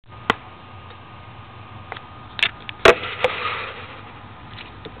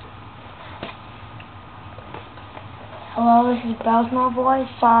Hello, this is Bellsmall Boy.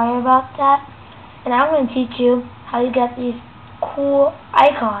 Sorry about that. And I'm going to teach you how you get these cool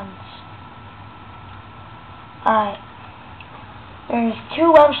icons. Alright. There's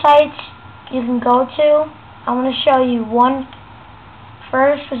two websites you can go to. I'm going to show you one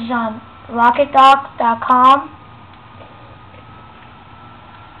first, which is on rocketdock.com.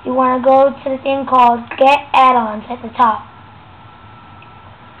 You want to go to the thing called Get Add-ons at the top.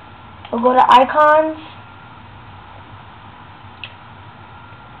 We'll go to Icons.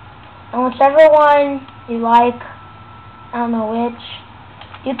 And whichever one you like, I don't know which,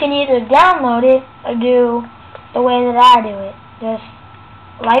 you can either download it or do the way that I do it. Just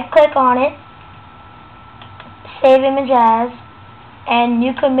right-click on it, save image as, and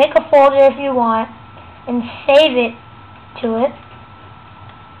you can make a folder if you want and save it to it.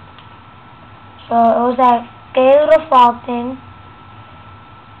 So it was that gay little frog thing.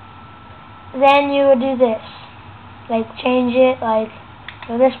 Then you would do this, like change it, like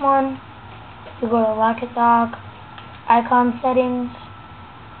for this one, you go to Rocket Dock, icon settings.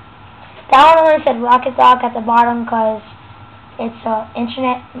 That one only said Rocket Dock at the bottom because it's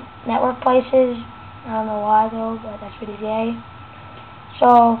internet network places. I don't know why though, but that's pretty gay.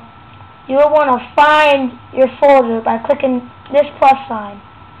 So you will want to find your folder by clicking this plus sign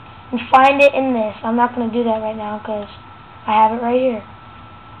and find it in this. I'm not going to do that right now because I have it right here.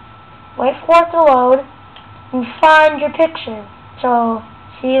 Wait for it to load and find your picture. So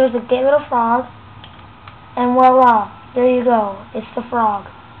see, it was a gay little frog, and voila, there you go. It's the frog.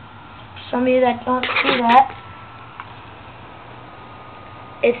 For some of you that don't see that,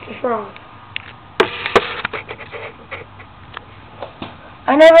 it's the frog.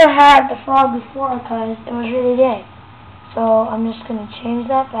 I never had the frog before because it was really gay. So I'm just going to change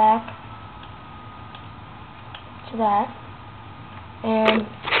that back to that. And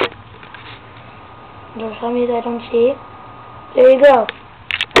there's some of you that don't see it. There you go.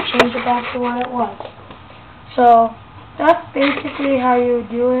 Change it back to what it was. So that's basically how you would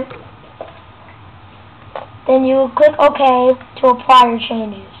do it. Then you would click OK to apply your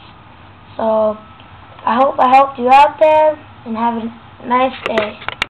changes. So I hope I helped you out there, and have a nice day.